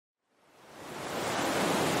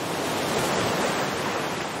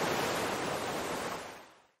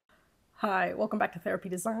Hi, welcome back to Therapy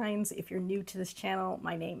Designs. If you're new to this channel,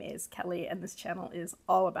 my name is Kelly, and this channel is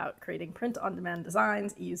all about creating print-on-demand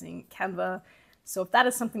designs using Canva. So if that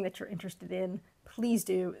is something that you're interested in, please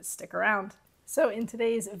do stick around. So in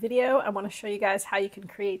today's video, I want to show you guys how you can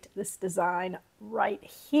create this design right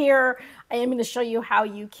here. I am going to show you how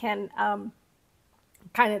you can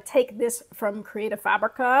kind of take this from Creative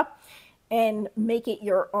Fabrica and make it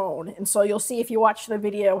your own. And so you'll see if you watch the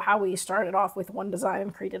video how we started off with one design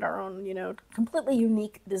and created our own, completely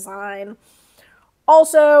unique design.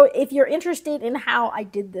 Also, if you're interested in how I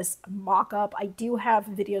did this mock-up, I do have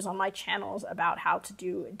videos on my channels about how to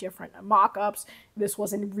do different mock-ups. This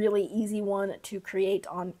was a really easy one to create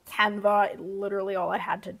on Canva. Literally all I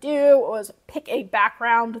had to do was pick a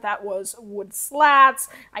background that was wood slats.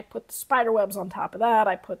 I put the spider webs on top of that.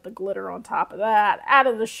 I put the glitter on top of that,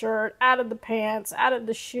 added the shirt, added the pants, added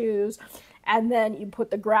the shoes, and then you put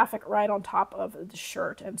the graphic right on top of the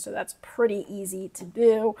shirt. And so that's pretty easy to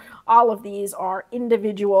do. All of these are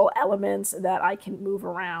individual elements that I can move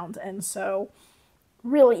around, and so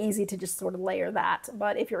really easy to just sort of layer that.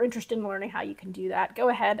 But if you're interested in learning how you can do that, go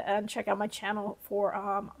ahead and check out my channel for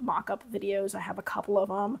mock-up videos. I have a couple of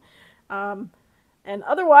them. And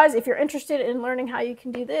otherwise, if you're interested in learning how you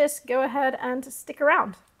can do this, go ahead and stick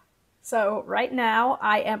around. So right now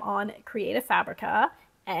I am on Creative Fabrica,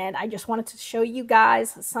 and I just wanted to show you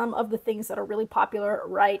guys some of the things that are really popular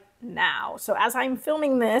right now. So as I'm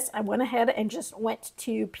filming this, I went ahead and just went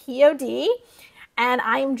to POD, and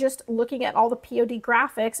I'm just looking at all the POD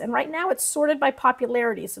graphics, and right now it's sorted by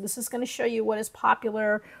popularity. So this is going to show you what is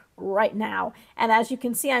popular right now. And as you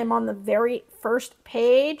can see, I'm on the very first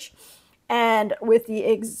page, and with the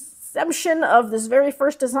exemption of this very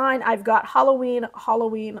first design, I've got Halloween,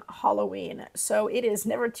 Halloween, Halloween. So it is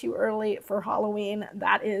never too early for Halloween.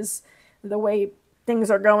 That is the way things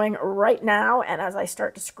are going right now. And as I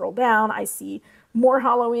start to scroll down, I see more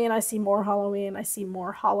Halloween, I see more Halloween, I see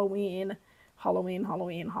more Halloween, Halloween,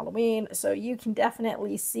 Halloween, Halloween. So you can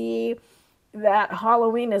definitely see that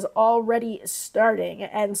Halloween is already starting.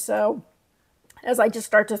 And so as I just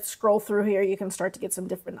start to scroll through here, you can start to get some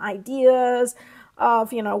different ideas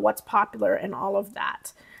of, what's popular and all of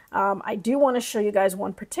that. I do want to show you guys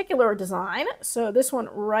one particular design. So this one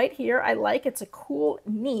right here, I like. It's a cool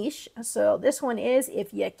niche. So this one is,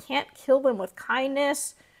 if you can't kill them with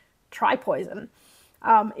kindness, try poison.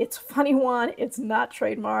 It's a funny one. It's not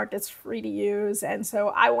trademarked. It's free to use. And so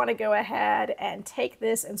I want to go ahead and take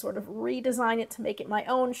this and sort of redesign it to make it my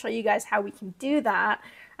own, show you guys how we can do that.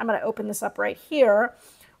 I'm going to open this up right here.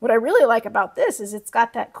 What I really like about this is it's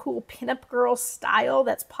got that cool pinup girl style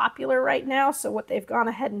that's popular right now. So what they've gone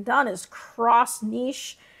ahead and done is cross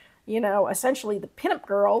niche, essentially the pinup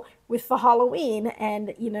girl with the Halloween,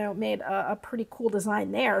 and, made a pretty cool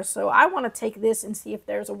design there. So I want to take this and see if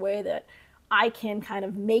there's a way that I can kind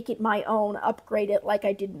of make it my own, upgrade it like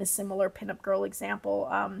I did in a similar pinup girl example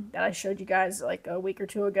that I showed you guys like a week or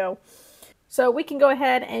two ago. So we can go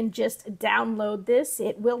ahead and just download this.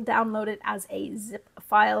 It will download it as a zip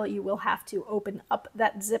file. You will have to open up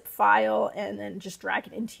that zip file and then just drag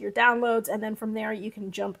it into your downloads. And then from there, you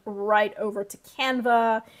can jump right over to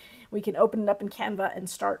Canva. We can open it up in Canva and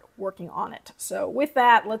start working on it. So with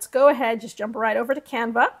that, let's go ahead, just jump right over to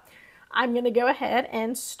Canva. I'm going to go ahead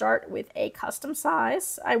and start with a custom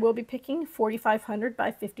size. I will be picking 4500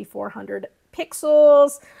 by 5400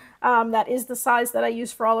 pixels. That is the size that I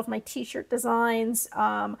use for all of my t-shirt designs.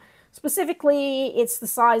 Specifically, it's the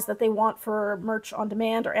size that they want for merch on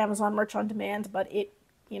demand or Amazon merch on demand, but it,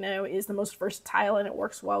 is the most versatile and it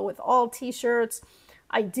works well with all t-shirts.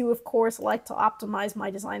 I do, of course, like to optimize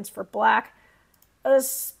my designs for black,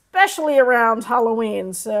 especially around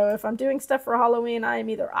Halloween. So if I'm doing stuff for Halloween, I am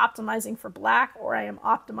either optimizing for black or I am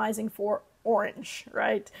optimizing for orange,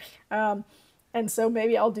 right? And so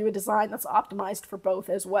maybe I'll do a design that's optimized for both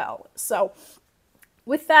as well. So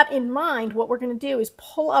with that in mind, what we're going to do is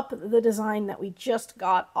pull up the design that we just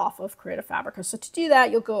got off of Creative Fabrica. So to do that,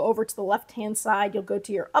 you'll go over to the left-hand side, you'll go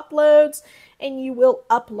to your uploads, and you will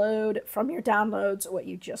upload from your downloads what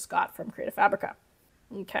you just got from Creative Fabrica.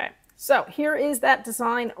 Okay, so here is that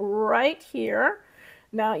design right here.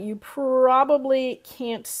 Now, you probably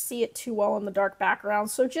can't see it too well in the dark background.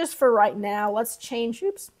 So just for right now, let's change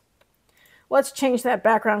that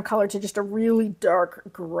background color to just a really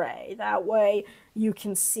dark gray. That way you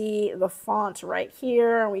can see the font right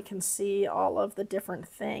here, and we can see all of the different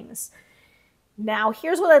things. Now,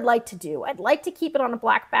 here's what I'd like to do. I'd like to keep it on a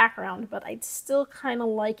black background, but I'd still kind of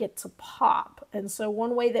like it to pop. And so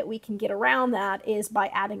one way that we can get around that is by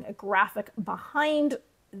adding a graphic behind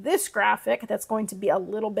this graphic that's going to be a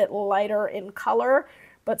little bit lighter in color,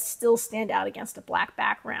 but still stand out against a black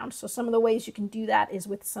background. So some of the ways you can do that is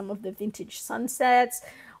with some of the vintage sunsets,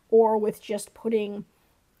 or with just putting,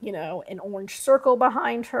 you know, an orange circle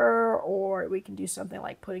behind her, or we can do something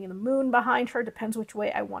like putting the moon behind her. Depends which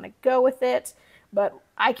way I want to go with it. But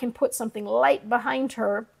I can put something light behind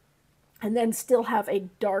her and then still have a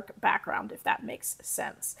dark background, if that makes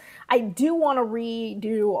sense. I do want to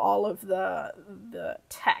redo all of the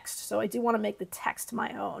text, so I do want to make the text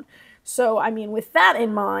my own. So, I mean, with that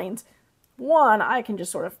in mind, one, I can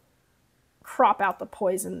just sort of crop out the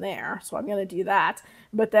poison there, so I'm going to do that.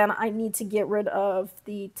 But then I need to get rid of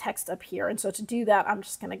the text up here, and so to do that, I'm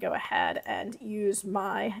just going to go ahead and use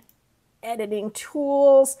my editing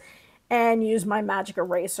tools and use my magic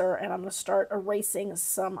eraser, and I'm going to start erasing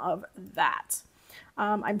some of that.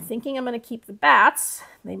 I'm thinking I'm going to keep the bats.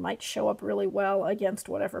 They might show up really well against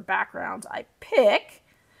whatever background I pick.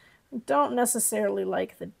 I don't necessarily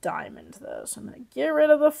like the diamond though, so I'm going to get rid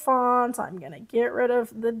of the font. I'm going to get rid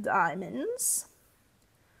of the diamonds.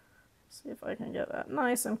 See if I can get that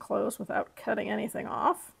nice and close without cutting anything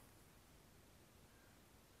off.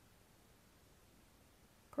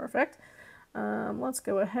 Perfect. Let's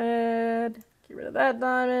go ahead, get rid of that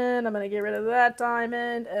diamond. I'm going to get rid of that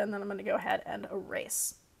diamond, and then I'm going to go ahead and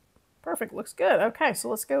erase. Perfect, looks good. Okay, so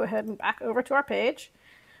let's go ahead and back over to our page.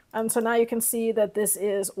 And so now you can see that this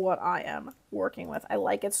is what I am working with. I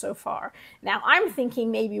like it so far. Now I'm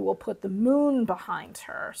thinking maybe we'll put the moon behind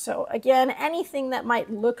her. So again, anything that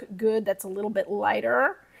might look good that's a little bit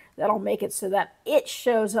lighter, that'll make it so that it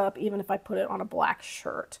shows up even if I put it on a black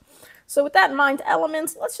shirt. So with that in mind,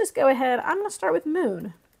 elements, let's just go ahead. I'm going to start with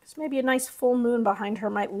moon, because maybe a nice full moon behind her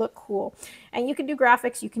might look cool. And you can do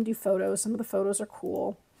graphics, you can do photos. Some of the photos are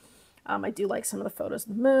cool. I do like some of the photos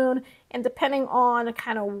of the moon. And depending on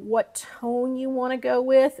kind of what tone you want to go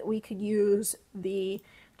with, we could use the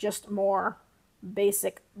just more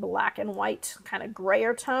basic black and white kind of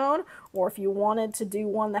grayer tone. Or if you wanted to do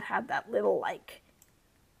one that had that little like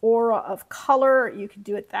aura of color, you could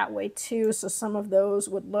do it that way too. So some of those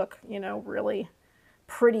would look, you know, really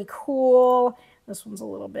pretty cool. This one's a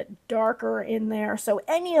little bit darker in there. So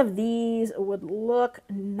any of these would look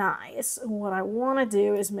nice. What I want to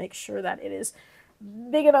do is make sure that it is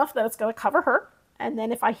big enough that it's going to cover her. And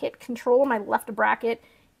then if I hit Control on my left bracket,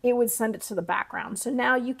 it would send it to the background. So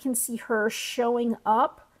now you can see her showing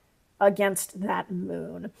up against that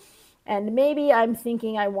moon. And maybe I'm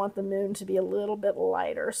thinking I want the moon to be a little bit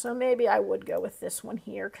lighter. So maybe I would go with this one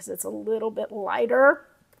here because it's a little bit lighter,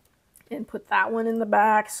 and put that one in the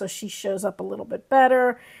back so she shows up a little bit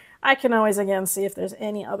better. I can always, again, see if there's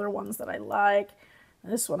any other ones that I like.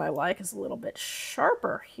 This one I like is a little bit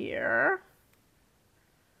sharper here.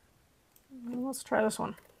 Let's try this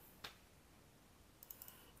one.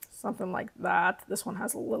 Something like that. This one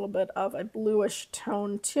has a little bit of a bluish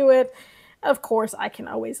tone to it. Of course, I can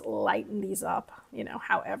always lighten these up, you know,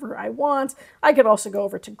 however I want. I could also go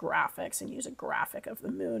over to graphics and use a graphic of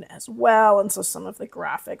the moon as well. And so some of the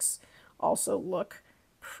graphics also look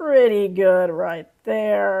pretty good right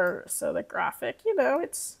there. So the graphic, you know,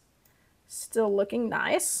 it's still looking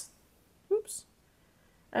nice. Oops.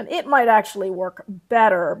 And it might actually work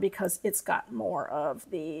better because it's got more of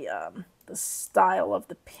the style of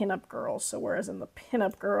the pinup girl. So whereas in the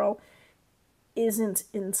pinup girl isn't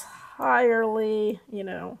entirely, you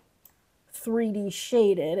know, 3D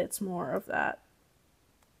shaded, it's more of that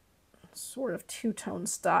sort of two-tone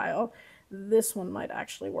style. This one might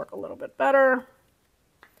actually work a little bit better.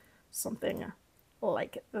 Something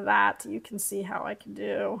like that. You can see how I can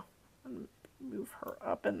do. Move her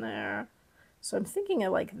up in there. So I'm thinking I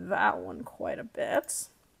like that one quite a bit.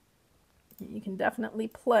 You can definitely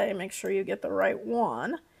play, make sure you get the right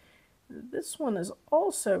one. This one is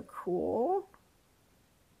also cool.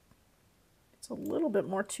 It's a little bit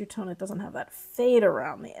more two-tone. It doesn't have that fade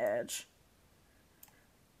around the edge.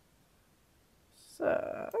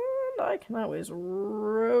 So I can always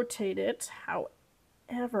rotate it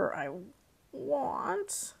however I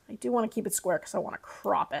want. I do want to keep it square because I want to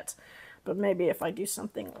crop it. But maybe if I do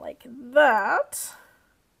something like that.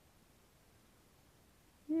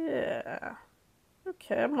 Yeah.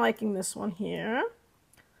 Okay, I'm liking this one here.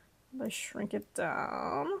 I shrink it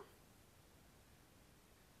down.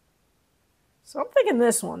 So I'm thinking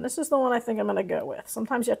this one. This is the one I think I'm going to go with.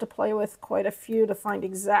 Sometimes you have to play with quite a few to find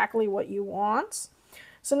exactly what you want.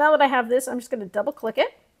 So now that I have this, I'm just going to double click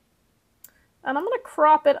it. And I'm going to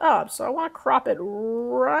crop it up. So I want to crop it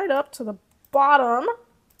right up to the bottom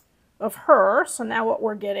of her. So now what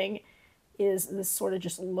we're getting is this sort of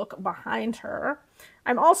just look behind her.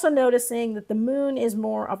 I'm also noticing that the moon is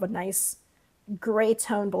more of a nice gray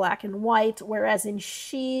tone, black and white, whereas in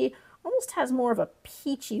she, almost has more of a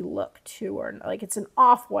peachy look to her. Like it's an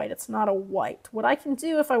off-white, it's not a white. What I can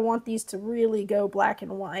do if I want these to really go black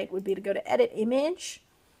and white would be to go to Edit Image,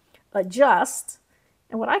 Adjust,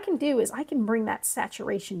 and what I can do is I can bring that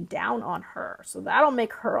saturation down on her. So that'll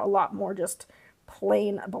make her a lot more just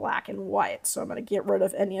plain black and white. So I'm going to get rid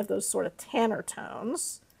of any of those sort of tanner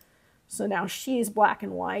tones. So now she's black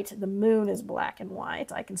and white. The moon is black and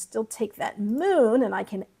white. I can still take that moon and I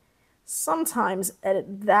can sometimes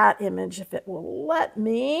edit that image if it will let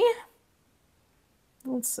me.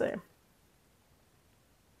 Let's see.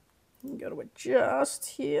 Go to Adjust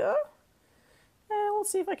here. And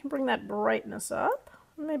let's see if I can bring that brightness up.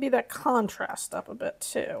 Maybe that contrast up a bit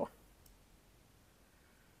too.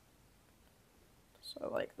 So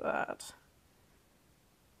like that.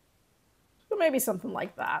 So maybe something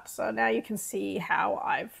like that. So now you can see how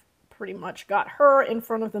I've pretty much got her in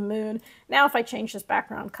front of the moon. Now if I change this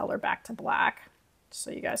background color back to black,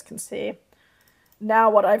 so you guys can see,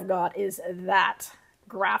 now what I've got is that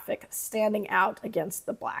graphic standing out against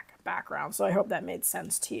the black background. So I hope that made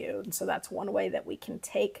sense to you. And so that's one way that we can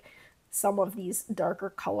take some of these darker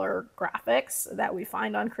color graphics that we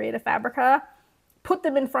find on Creative Fabrica, put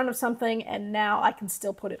them in front of something, and now I can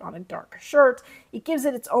still put it on a dark shirt. It gives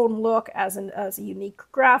it its own look as a unique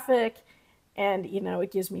graphic, and you know,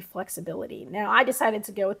 it gives me flexibility. Now I decided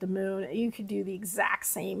to go with the moon. You could do the exact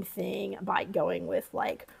same thing by going with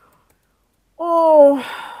like,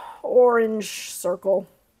 orange circle.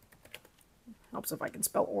 Helps if I can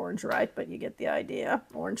spell orange right, but you get the idea.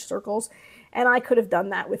 Orange circles. And I could have done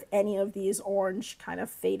that with any of these orange kind of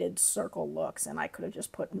faded circle looks, and I could have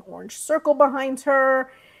just put an orange circle behind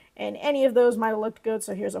her, and any of those might have looked good.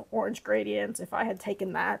 So here's an orange gradient. If I had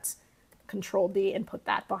taken that, Control D, and put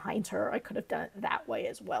that behind her, I could have done it that way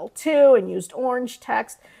as well too, and used orange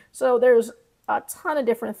text. So there's a ton of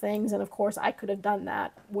different things, and of course I could have done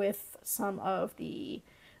that with some of the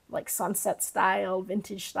like sunset style,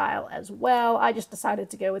 vintage style as well. I just decided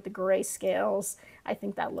to go with the grayscales. I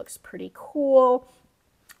think that looks pretty cool.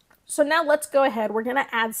 So now let's go ahead. We're gonna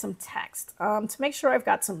add some text. To make sure I've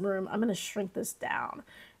got some room, I'm gonna shrink this down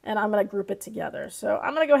and I'm gonna group it together. So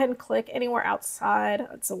I'm gonna go ahead and click anywhere outside.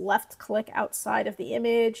 It's a left click outside of the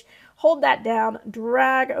image. Hold that down,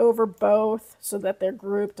 drag over both so that they're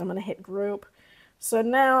grouped. I'm gonna hit group. So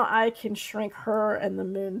now I can shrink her and the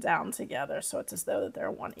moon down together, so it's as though that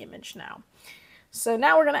they're one image now. So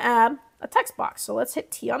now we're going to add a text box. So let's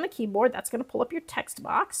hit T on the keyboard. That's going to pull up your text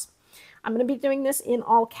box. I'm going to be doing this in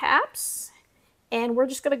all caps, and we're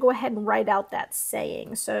just going to go ahead and write out that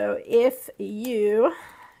saying. So if you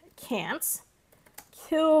can't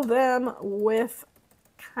kill them with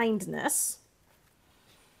kindness,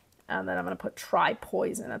 and then I'm going to put try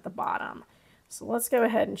poison at the bottom. So let's go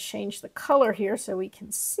ahead and change the color here so we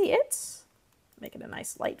can see it. Make it a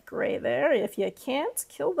nice light gray there. If you can't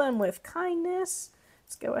kill them with kindness,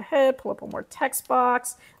 let's go ahead, pull up one more text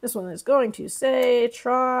box. This one is going to say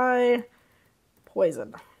try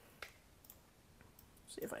poison.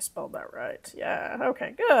 See if I spelled that right. Yeah,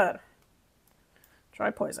 okay, good.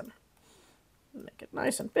 Try poison. Make it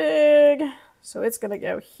nice and big. So it's going to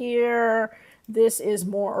go here. This is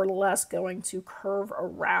more or less going to curve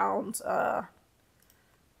around.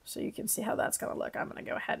 So you can see how that's going to look. I'm going to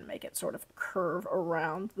go ahead and make it sort of curve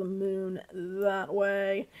around the moon that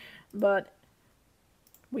way. But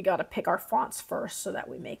we got to pick our fonts first so that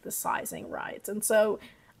we make the sizing right. And so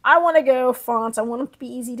I want to go fonts. I want them to be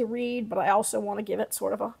easy to read, but I also want to give it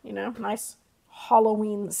sort of a, you know, nice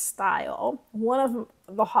Halloween style. One of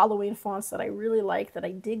the Halloween fonts that I really like that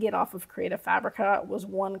I did get off of Creative Fabrica was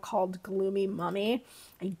one called Gloomy Mummy.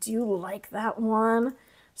 I do like that one.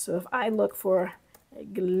 So if I look for a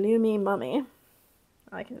Gloomy Mummy,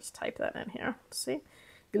 I can just type that in here. See?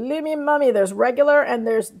 Gloomy Mummy, there's regular and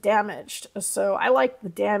there's damaged. So I like the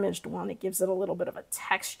damaged one. It gives it a little bit of a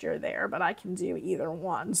texture there, but I can do either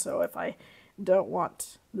one. So if I don't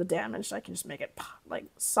want the damaged, I can just make it like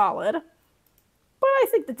solid. But I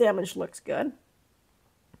think the damage looks good.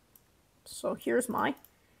 So here's my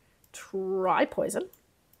try poison.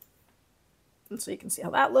 And so you can see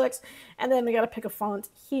how that looks. And then we got to pick a font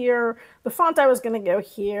here. The font I was going to go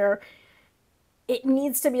here, it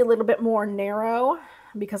needs to be a little bit more narrow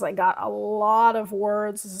because I got a lot of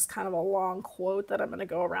words. This is kind of a long quote that I'm going to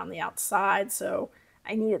go around the outside. So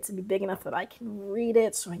I need it to be big enough that I can read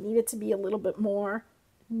it. So I need it to be a little bit more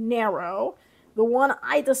narrow. The one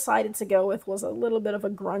I decided to go with was a little bit of a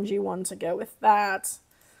grungy one to go with that.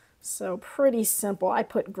 So pretty simple. I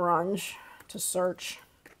put grunge to search.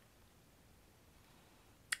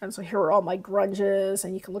 And so here are all my grunges,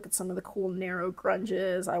 and you can look at some of the cool narrow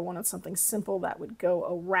grunges. I wanted something simple that would go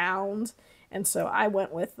around, and so I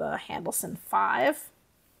went with the Handelson 5.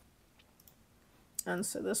 And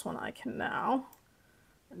so this one I can now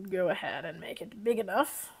go ahead and make it big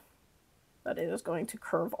enough that it is going to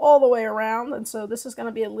curve all the way around. And so this is going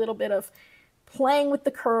to be a little bit of playing with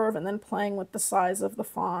the curve and then playing with the size of the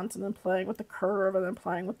font and then playing with the curve and then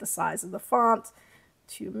playing with the size of the font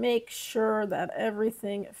to make sure that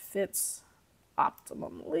everything fits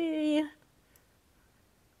optimally.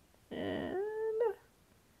 And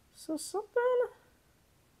so something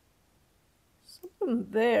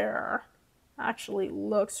there actually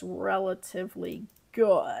looks relatively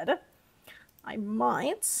good. I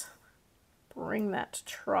might bring that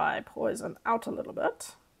tri-poison out a little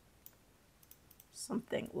bit.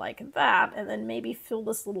 Something like that, and then maybe fill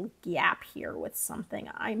this little gap here with something.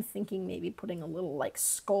 I'm thinking maybe putting a little like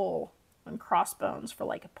skull and crossbones for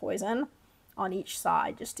like a poison on each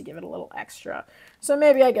side just to give it a little extra. So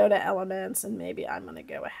maybe I go to elements and maybe I'm going to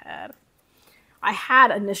go ahead. I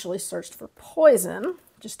had initially searched for poison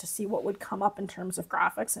just to see what would come up in terms of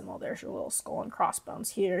graphics, and well, there's your little skull and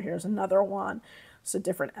crossbones here. Here's another one. So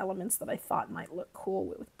different elements that I thought might look cool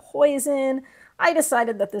with poison. I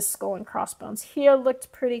decided that this skull and crossbones here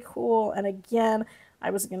looked pretty cool, and again,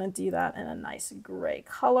 I was going to do that in a nice gray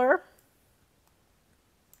color.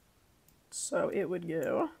 So it would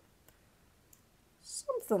go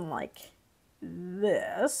something like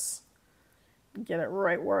this. Get it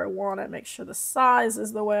right where I want it, make sure the size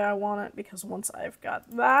is the way I want it, because once I've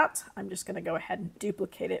got that, I'm just going to go ahead and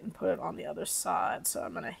duplicate it and put it on the other side. So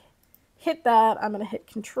I'm going to hit that, I'm going to hit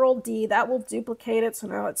Control D, that will duplicate it, so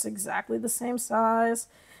now it's exactly the same size,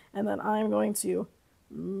 and then I'm going to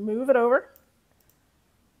move it over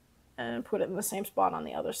and put it in the same spot on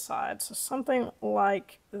the other side. So something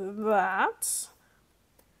like that.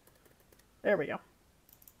 There we go.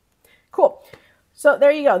 Cool. So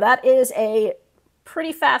there you go. That is a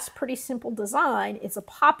pretty fast, pretty simple design. It's a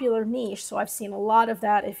popular niche, so I've seen a lot of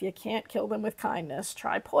that. If you can't kill them with kindness,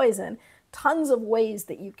 try poison. Tons of ways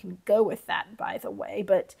that you can go with that, by the way,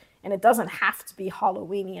 and it doesn't have to be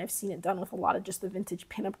Halloween-y. I've seen it done with a lot of just the vintage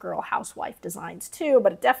pinup girl housewife designs too,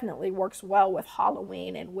 but it definitely works well with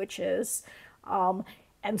Halloween and witches.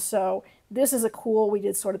 And so this is a cool, we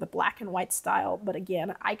did sort of the black and white style, but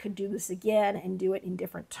again, I could do this again and do it in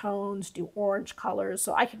different tones, do orange colors,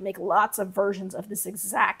 so I could make lots of versions of this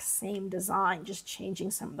exact same design, just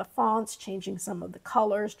changing some of the fonts, changing some of the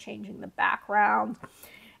colors, changing the background.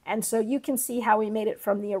 And so you can see how we made it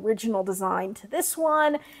from the original design to this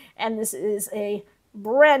one, and this is a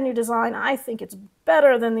brand new design. I think it's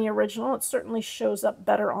better than the original. It certainly shows up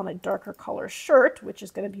better on a darker color shirt, which is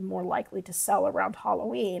going to be more likely to sell around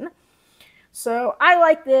Halloween. So I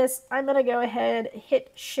like this. I'm going to go ahead,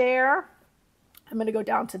 hit share. I'm going to go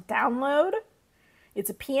down to download. It's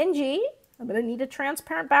a PNG. I'm going to need a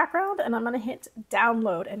transparent background, and I'm going to hit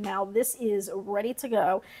download, and now this is ready to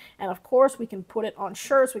go. And of course, we can put it on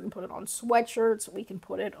shirts, we can put it on sweatshirts, we can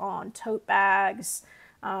put it on tote bags.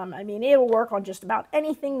 I mean, it'll work on just about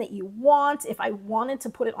anything that you want. If I wanted to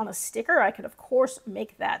put it on a sticker, I could, of course,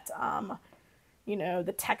 make that, you know,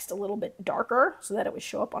 the text a little bit darker so that it would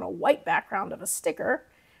show up on a white background of a sticker.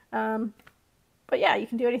 But yeah, you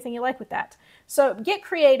can do anything you like with that. So get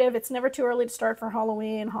creative. It's never too early to start for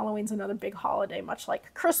Halloween. Halloween's another big holiday, much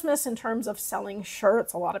like Christmas in terms of selling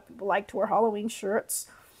shirts. A lot of people like to wear Halloween shirts.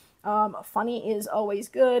 Funny is always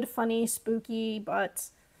good, funny, spooky, but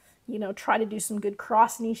you know, try to do some good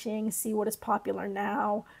cross-niching, see what is popular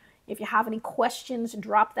now. If you have any questions,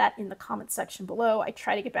 drop that in the comment section below. I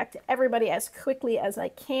try to get back to everybody as quickly as I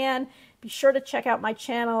can. Be sure to check out my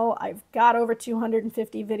channel. I've got over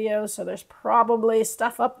 250 videos, so there's probably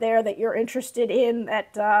stuff up there that you're interested in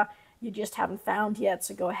that you just haven't found yet,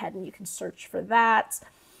 so go ahead and you can search for that.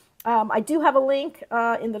 I do have a link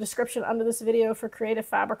in the description under this video for Creative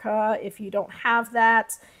Fabrica if you don't have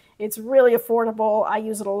that. It's really affordable. I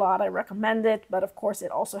use it a lot. I recommend it. But of course,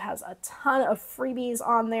 it also has a ton of freebies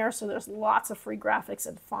on there. So there's lots of free graphics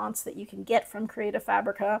and fonts that you can get from Creative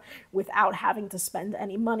Fabrica without having to spend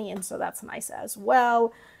any money. And so that's nice as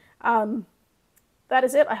well. That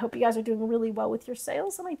is it. I hope you guys are doing really well with your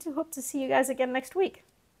sales. And I do hope to see you guys again next week.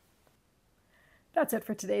 That's it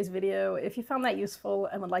for today's video. If you found that useful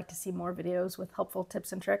and would like to see more videos with helpful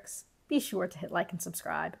tips and tricks, be sure to hit like and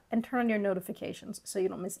subscribe and turn on your notifications so you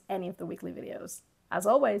don't miss any of the weekly videos. As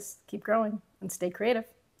always, keep growing and stay creative,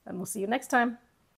 and we'll see you next time.